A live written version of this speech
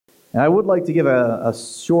And I would like to give a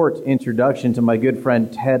short introduction to my good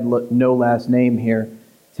friend Ted, no last name here.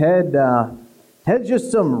 Ted's just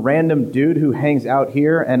some random dude who hangs out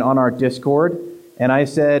here and on our Discord. And I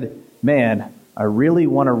said, man, I really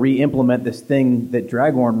want to re-implement this thing that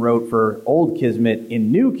Dragorn wrote for old Kismet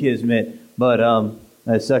in new Kismet, but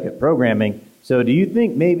I suck at programming. So do you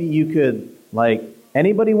think maybe you could, like,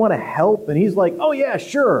 anybody want to help? And he's like, oh yeah,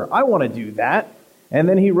 sure, I want to do that. And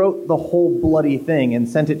then he wrote the whole bloody thing and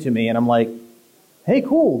sent it to me, and I'm like, hey,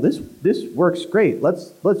 cool, this works great.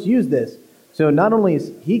 Let's use this. So not only is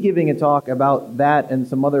he giving a talk about that and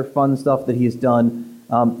some other fun stuff that he's done,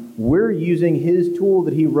 we're using his tool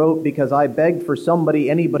that he wrote because I begged for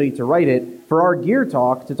anybody to write it for our gear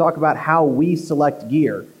talk to talk about how we select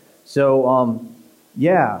gear. So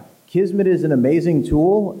yeah, Kismet is an amazing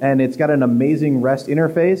tool, and it's got an amazing REST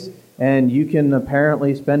interface, and you can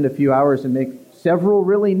apparently spend a few hours and make several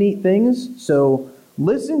really neat things. So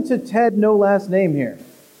listen to Ted, no last name here.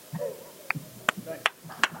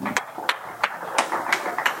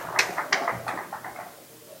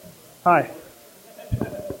 Hi.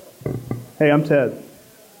 Hey, I'm Ted.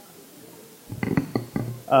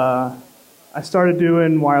 I started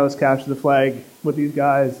doing wireless capture the flag with these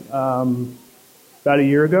guys about a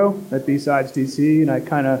year ago at B-Sides DC, and I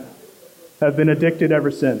kind of have been addicted ever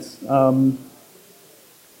since.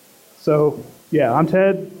 So, yeah, I'm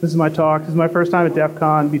Ted. This is my talk. This is my first time at DEF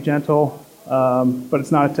CON. Be gentle, but it's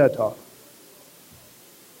not a TED Talk.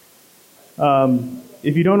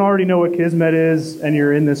 If you don't already know what Kismet is and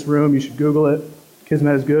you're in this room, you should Google it.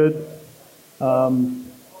 Kismet is good.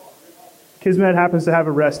 Kismet happens to have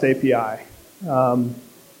a REST API.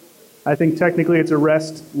 I think technically it's a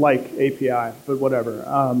REST-like API, but whatever.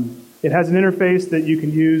 It has an interface that you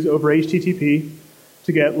can use over HTTP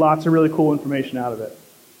to get lots of really cool information out of it.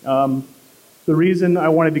 The reason I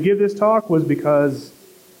wanted to give this talk was because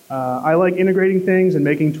I like integrating things and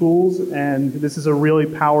making tools, and this is a really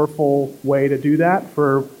powerful way to do that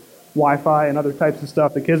for Wi-Fi and other types of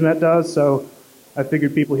stuff that Kismet does, so I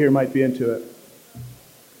figured people here might be into it.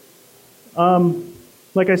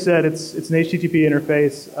 Like I said, it's an HTTP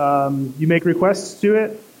interface. You make requests to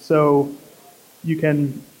it, so you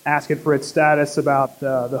can ask it for its status about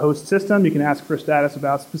the host system. You can ask for a status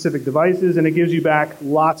about specific devices, and it gives you back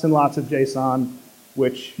lots and lots of JSON,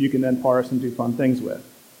 which you can then parse and do fun things with.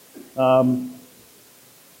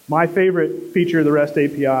 My favorite feature of the REST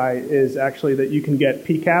API is actually that you can get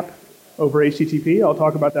PCAP over HTTP. I'll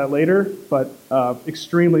talk about that later, but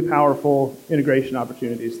extremely powerful integration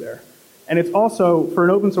opportunities there. And it's also, for an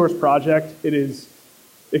open source project, it is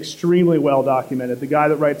extremely well documented. The guy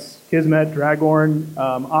that writes Kismet, Dragorn,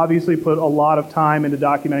 obviously put a lot of time into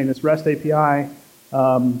documenting this REST API,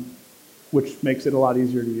 which makes it a lot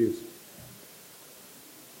easier to use.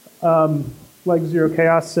 Like Zero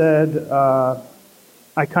Chaos said,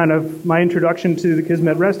 my introduction to the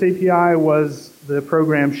Kismet REST API was the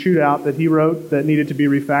program Shootout that he wrote that needed to be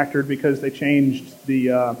refactored because they changed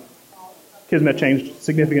Kismet changed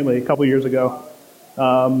significantly a couple years ago.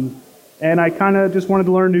 And I kind of just wanted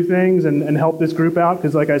to learn new things and help this group out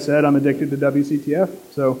because, like I said, I'm addicted to WCTF.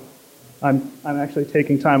 So I'm actually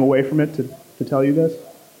taking time away from it to tell you this.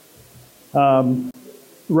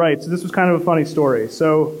 Right, so this was kind of a funny story.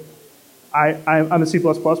 So I'm a C++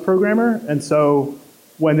 programmer, and so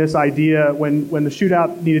when this idea, when the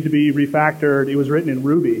Shootout needed to be refactored, it was written in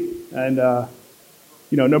Ruby, and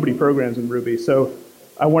nobody programs in Ruby, so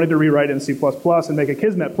I wanted to rewrite it in C++ and make a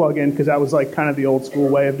Kismet plugin because that was like kind of the old school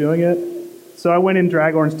way of doing it. So I went in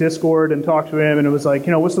Dragorn's Discord and talked to him, and it was like,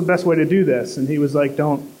 what's the best way to do this? And he was like,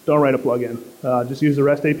 don't write a plugin. Just use the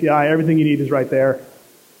REST API. Everything you need is right there.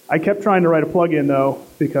 I kept trying to write a plugin though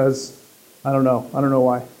because I don't know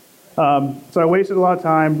why. So I wasted a lot of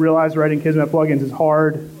time, realized writing Kismet plugins is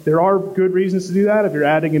hard. There are good reasons to do that. If you're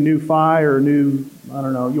adding a new FI or a new,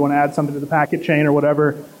 you want to add something to the packet chain or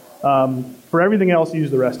whatever. For everything else,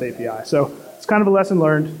 use the REST API. So it's kind of a lesson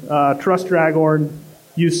learned. Trust Dragorn.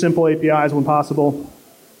 Use simple APIs when possible.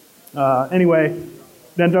 Anyway,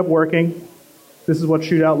 it ended up working. This is what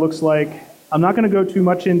Shootout looks like. I'm not going to go too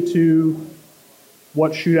much into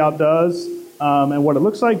what Shootout does and what it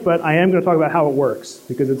looks like, but I am going to talk about how it works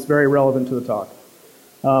because it's very relevant to the talk.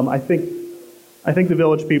 I think the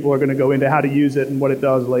Village people are going to go into how to use it and what it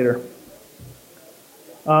does later.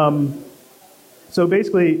 So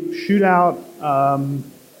basically, Shootout,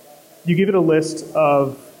 you give it a list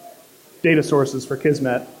of data sources for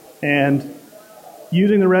Kismet, and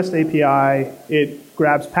using the REST API, it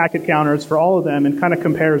grabs packet counters for all of them and kind of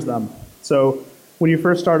compares them. So when you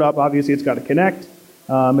first start up, obviously it's got to connect.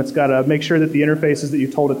 It's got to make sure that the interfaces that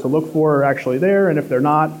you told it to look for are actually there, and if they're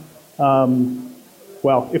not,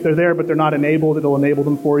 well, if they're there but they're not enabled, it'll enable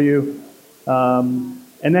them for you.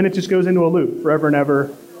 And then it just goes into a loop forever and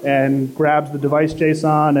ever and grabs the device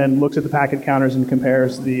JSON and looks at the packet counters and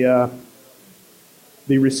compares the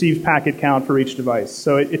received packet count for each device.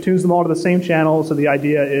 So it tunes them all to the same channel. So the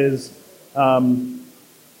idea is,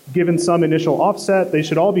 given some initial offset, they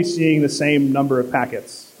should all be seeing the same number of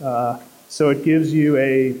packets. So it gives you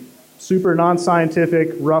a super non-scientific,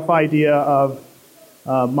 rough idea of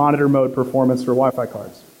monitor mode performance for Wi-Fi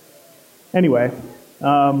cards. Anyway,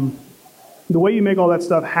 the way you make all that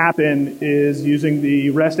stuff happen is using the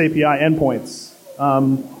REST API endpoints.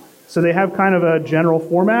 So they have kind of a general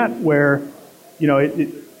format where, you know,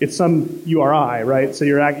 it's some URI, right? So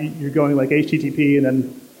you're going like HTTP and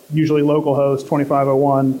then usually localhost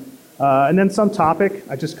 2501, and then some topic.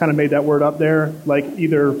 I just kind of made that word up there, like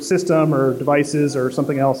either system or devices or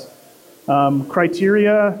something else.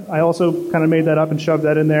 Criteria, I also kind of made that up and shoved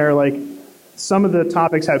that in there. Like some of the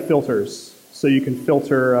topics have filters, so you can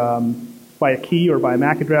filter by a key or by a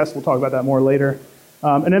MAC address. We'll talk about that more later.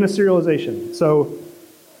 And then a serialization. So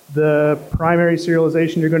the primary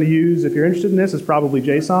serialization you're going to use, if you're interested in this, is probably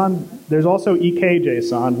JSON. There's also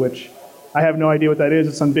EK-JSON, which I have no idea what that is.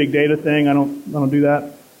 It's some big data thing. I don't do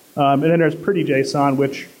that. And then there's pretty JSON,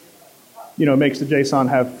 which, you know, makes the JSON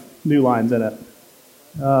have new lines in it.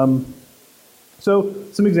 So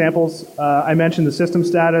some examples. I mentioned the system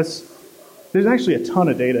status. There's actually a ton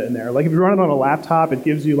of data in there. Like if you run it on a laptop, it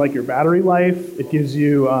gives you like your battery life. It gives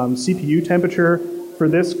you CPU temperature. For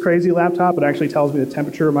this crazy laptop, it actually tells me the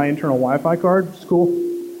temperature of my internal Wi-Fi card, which is cool.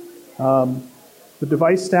 The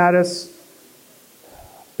device status,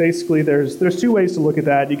 basically there's two ways to look at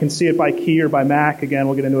that. You can see it by key or by MAC. Again,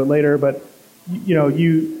 we'll get into it later, but you know,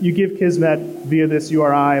 you give Kismet via this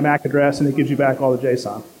URI a MAC address and it gives you back all the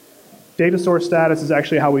JSON. Data source status is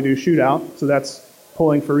actually how we do shootout. So that's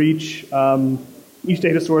pulling for each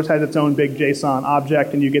data source has its own big JSON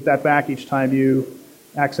object and you get that back each time you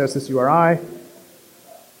access this URI.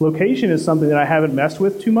 Location is something that I haven't messed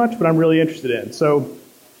with too much, but I'm really interested in. So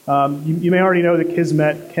you may already know that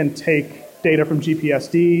Kismet can take data from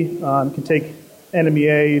GPSD, can take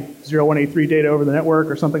NMEA 0183 data over the network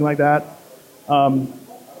or something like that.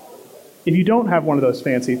 If you don't have one of those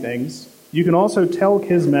fancy things, you can also tell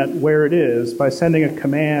Kismet where it is by sending a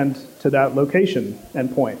command to that location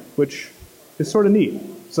endpoint, which is sort of neat.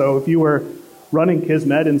 So if you were running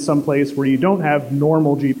Kismet in some place where you don't have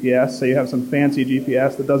normal GPS, say you have some fancy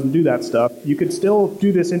GPS that doesn't do that stuff, you could still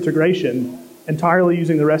do this integration entirely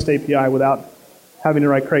using the REST API without having to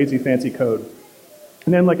write crazy fancy code.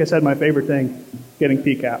 And then, like I said, my favorite thing, getting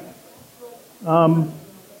PCAP.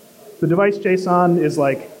 The device JSON is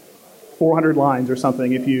like 400 lines or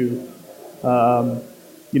something if you,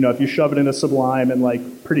 if you shove it into Sublime and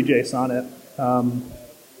like pretty JSON it.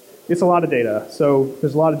 It's a lot of data, so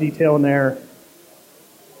there's a lot of detail in there.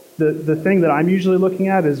 The thing that I'm usually looking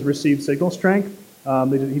at is received signal strength.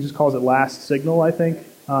 He just calls it last signal, I think.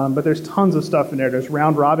 But there's tons of stuff in there. There's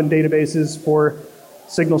round-robin databases for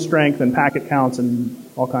signal strength and packet counts and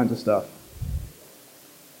all kinds of stuff.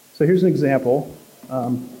 So here's an example.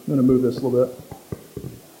 I'm going to move this a little bit.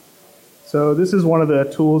 So this is one of the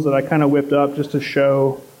tools that I kind of whipped up just to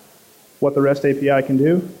show what the REST API can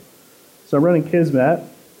do. So I'm running Kismet,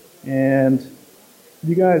 and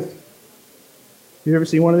you ever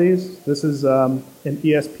seen one of these? This is an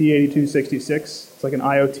ESP8266. It's like an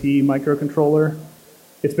IoT microcontroller.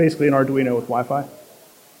 It's basically an Arduino with Wi-Fi.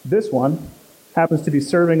 This one happens to be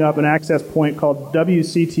serving up an access point called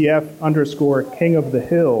WCTF_King of the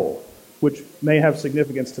Hill, which may have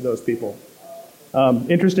significance to those people.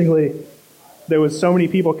 Interestingly, there was so many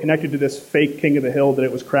people connected to this fake King of the Hill that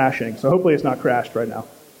it was crashing. So hopefully it's not crashed right now.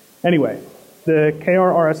 Anyway, the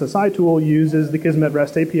KR-RSSI tool uses the Kismet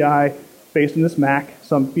REST API based on this MAC,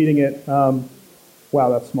 so I'm feeding it, wow,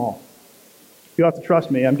 that's small. You'll have to trust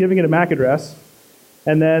me. I'm giving it a MAC address,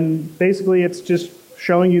 and then basically it's just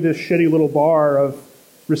showing you this shitty little bar of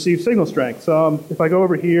received signal strength. So if I go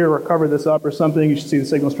over here or cover this up or something, you should see the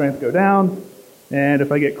signal strength go down, and if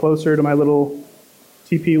I get closer to my little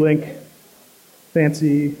TP-Link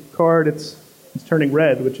fancy card, it's turning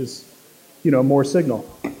red, which is, more signal.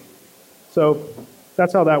 So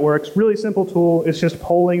that's how that works. Really simple tool. It's just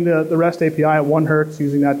polling the REST API at 1 Hertz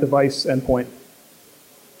using that device endpoint.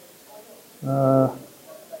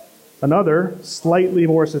 Another slightly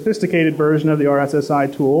more sophisticated version of the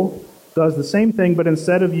RSSI tool does the same thing, but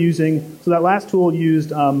instead of using, so that last tool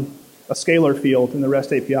used a scalar field in the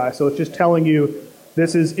REST API. So it's just telling you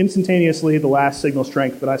this is instantaneously the last signal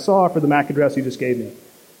strength that I saw for the MAC address you just gave me.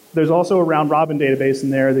 There's also a round-robin database in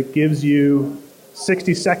there that gives you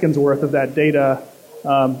 60 seconds worth of that data,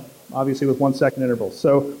 obviously with 1 second intervals.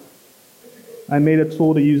 So I made a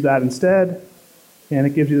tool to use that instead, and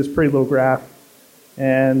it gives you this pretty little graph.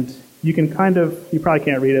 And you can kind of, you probably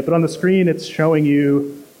can't read it, but on the screen it's showing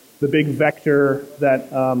you the big vector that,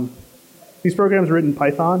 these programs are written in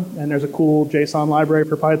Python, and there's a cool JSON library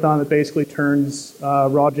for Python that basically turns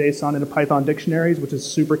raw JSON into Python dictionaries, which is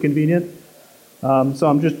super convenient. So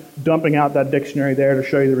I'm just dumping out that dictionary there to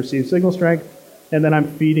show you the received signal strength, and then I'm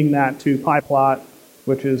feeding that to PyPlot,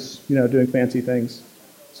 which is, doing fancy things.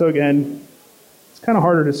 So again, it's kind of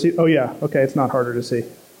harder to see. Oh yeah, okay, it's not harder to see.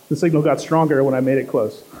 The signal got stronger when I made it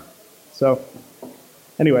close. So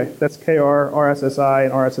anyway, that's KR, RSSI,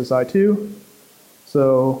 and RSSI2.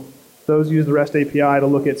 So those use the REST API to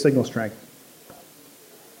look at signal strength.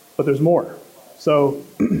 But there's more. So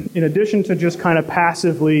in addition to just kind of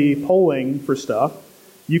passively polling for stuff,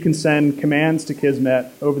 you can send commands to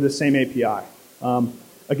Kismet over the same API.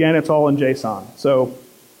 Again, it's all in JSON. So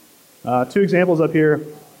 2 examples up here.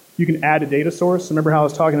 You can add a data source. Remember how I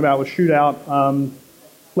was talking about with Shootout?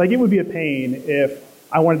 Like it would be a pain if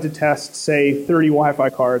I wanted to test, say, 30 Wi-Fi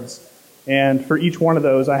cards, and for each one of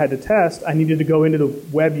those I had to test, I needed to go into the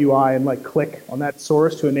web UI and like click on that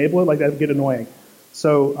source to enable it. Like that would get annoying.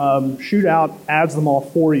 So Shootout adds them all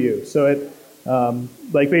for you. So it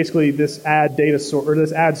like basically this add data source or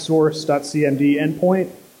this add source.cmd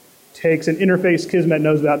endpoint takes an interface Kismet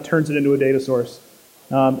knows about, turns it into a data source,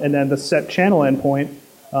 and then the set channel endpoint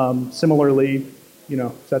similarly,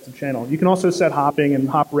 sets a channel. You can also set hopping and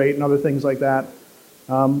hop rate and other things like that.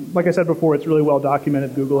 Like I said before, it's really well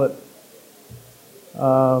documented. Google it.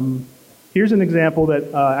 Here's an example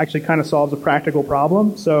that actually kind of solves a practical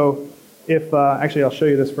problem. So if, actually I'll show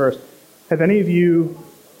you this first. Have any of you,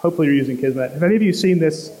 hopefully you're using Kismet, have any of you seen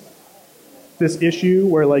this issue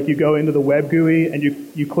where like you go into the web GUI and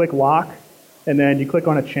you click lock and then you click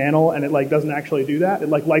on a channel and it like doesn't actually do that? It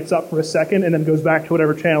like lights up for a second and then goes back to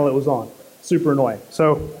whatever channel it was on. Super annoying.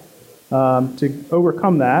 So to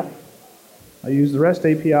overcome that, I use the REST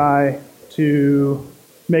API to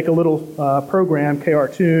make a little program,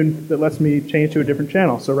 KRTune, that lets me change to a different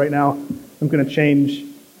channel. So right now, I'm going to change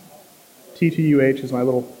T2UH is my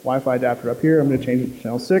little Wi-Fi adapter up here. I'm going to change it to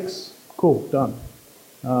channel 6. Cool, done.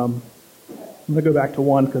 I'm going to go back to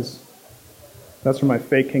 1 because that's where my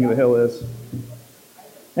fake king of the hill is.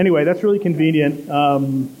 Anyway, that's really convenient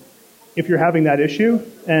if you're having that issue,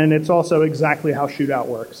 and it's also exactly how Shootout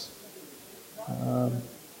works.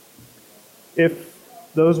 If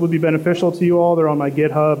those would be beneficial to you all, they're on my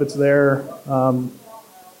GitHub. It's there.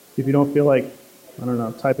 If you don't feel like, I don't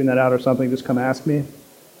know, typing that out or something, just come ask me.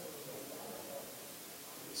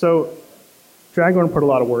 So Dragon put a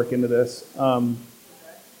lot of work into this.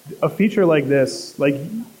 A feature like this, like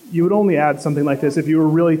you would only add something like this if you were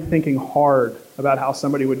really thinking hard about how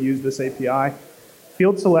somebody would use this API.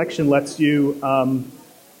 Field selection lets you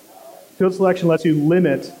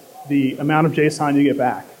limit the amount of JSON you get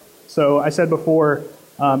back. So I said before,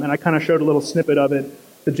 and I kind of showed a little snippet of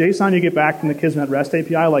it, the JSON you get back from the Kismet REST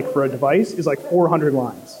API, like for a device, is like 400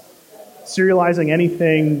 lines. Serializing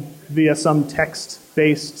anything via some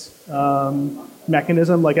text-based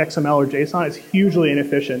mechanism like XML or JSON is hugely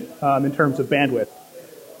inefficient in terms of bandwidth.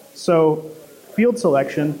 So field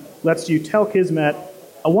selection lets you tell Kismet,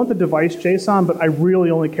 I want the device JSON, but I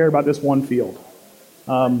really only care about this one field.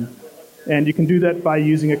 And you can do that by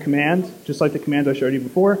using a command, just like the command I showed you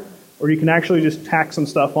before, or you can actually just tack some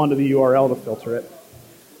stuff onto the URL to filter it.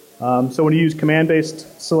 So when you use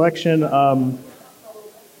command-based selection,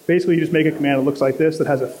 basically you just make a command that looks like this that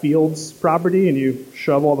has a fields property, and you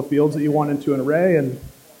shove all the fields that you want into an array, and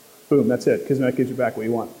boom, that's it. Kismet gives you back what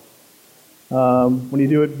you want. When you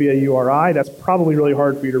do it via URI, that's probably really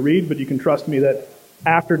hard for you to read, but you can trust me that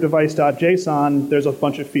after device.json, there's a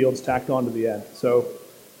bunch of fields tacked onto the end. So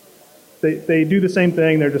they do the same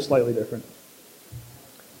thing, they're just slightly different.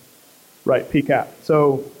 Right, PCAP.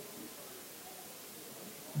 So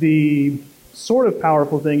the sort of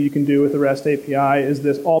powerful thing you can do with the REST API is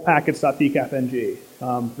this all packets.pcapng.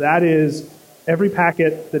 That is every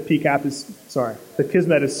packet that that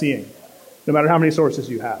Kismet is seeing, no matter how many sources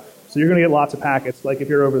you have. So you're going to get lots of packets, like if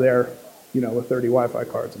you're over there, with 30 Wi-Fi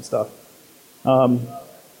cards and stuff.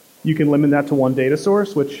 You can limit that to one data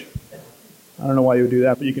source, which I don't know why you would do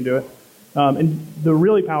that, but you can do it. And the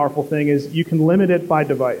really powerful thing is you can limit it by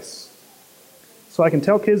device. So I can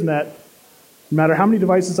tell Kismet, no matter how many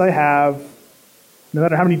devices I have, no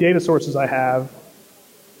matter how many data sources I have,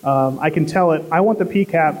 I can tell it, I want the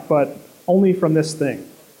PCAP, but only from this thing,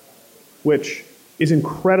 which is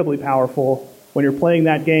incredibly powerful when you're playing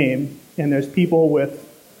that game and there's people with,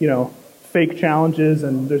 fake challenges,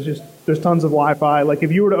 and there's tons of Wi-Fi. Like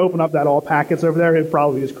if you were to open up that all packets over there, it'd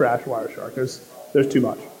probably just crash Wireshark. There's too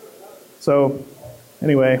much. So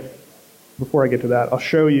anyway, before I get to that, I'll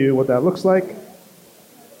show you what that looks like.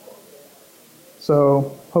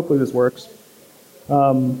 So hopefully this works.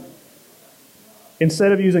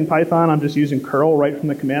 Instead of using Python, I'm just using curl right from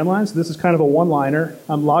the command line. So this is kind of a one-liner.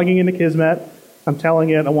 I'm logging into Kismet. I'm telling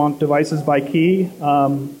it I want devices by key.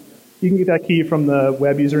 You can get that key from the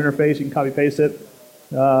web user interface. You can copy paste it.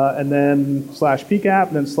 And then /pcap,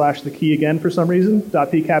 and then / the key again for some reason,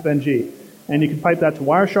 .pcapng. And you can pipe that to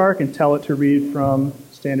Wireshark and tell it to read from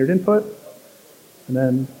standard input. And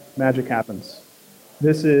then magic happens.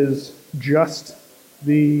 This is just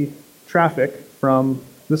the traffic from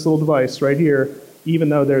this little device right here, even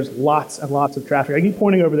though there's lots and lots of traffic. I keep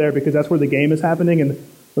pointing over there because that's where the game is happening, and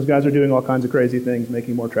those guys are doing all kinds of crazy things,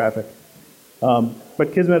 making more traffic.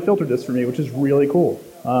 But Kismet filtered this for me, which is really cool.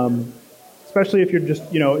 Especially if you're just,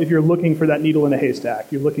 if you're looking for that needle in a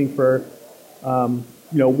haystack, you're looking for, one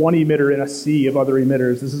emitter in a sea of other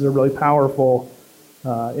emitters. This is a really powerful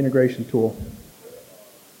integration tool.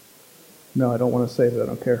 No, I don't want to save it. I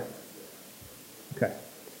don't care. Okay.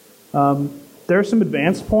 There are some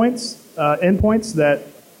advanced endpoints that,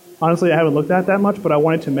 honestly, I haven't looked at that much, but I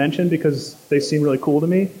wanted to mention because they seem really cool to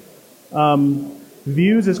me.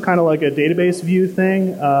 Views is kind of like a database view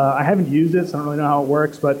thing. I haven't used it, so I don't really know how it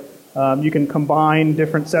works, but you can combine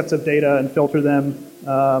different sets of data and filter them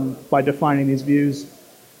by defining these views.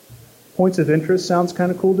 Points of interest sounds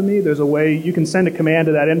kind of cool to me. There's a way you can send a command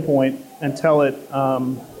to that endpoint and tell it,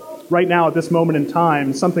 right now at this moment in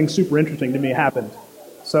time, something super interesting to me happened.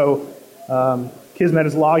 So Kismet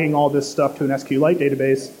is logging all this stuff to an SQLite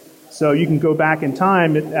database, so you can go back in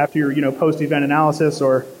time after your post-event analysis,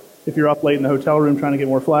 or if you're up late in the hotel room trying to get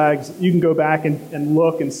more flags, you can go back and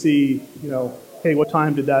look and see, hey, what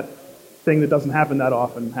time did that thing that doesn't happen that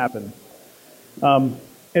often happen? And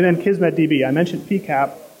then Kismet DB. I mentioned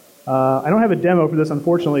PCAP. I don't have a demo for this,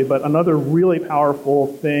 unfortunately, but another really powerful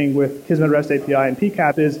thing with Kismet REST API and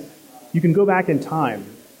PCAP is you can go back in time.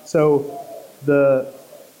 So the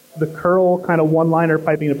curl kind of one-liner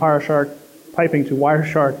piping to Wireshark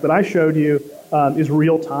that I showed you is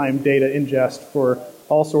real-time data ingest for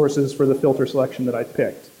all sources for the filter selection that I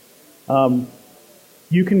picked.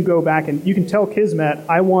 You can go back and you can tell Kismet,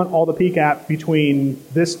 I want all the PCAP between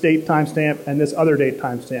this date timestamp and this other date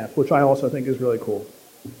timestamp, which I also think is really cool.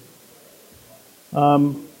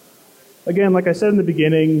 Again, like I said in the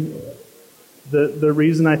beginning, the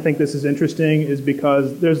reason I think this is interesting is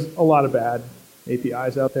because there's a lot of bad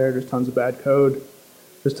APIs out there. There's tons of bad code.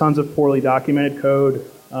 There's tons of poorly documented code.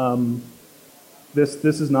 This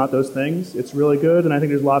is not those things. It's really good, and I think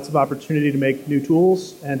there's lots of opportunity to make new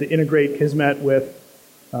tools and to integrate Kismet with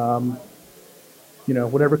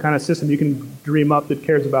whatever kind of system you can dream up that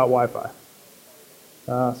cares about Wi-Fi.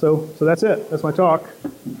 So that's it. That's my talk.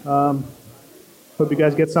 Hope you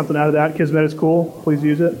guys get something out of that. Kismet is cool. Please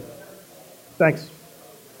use it. Thanks.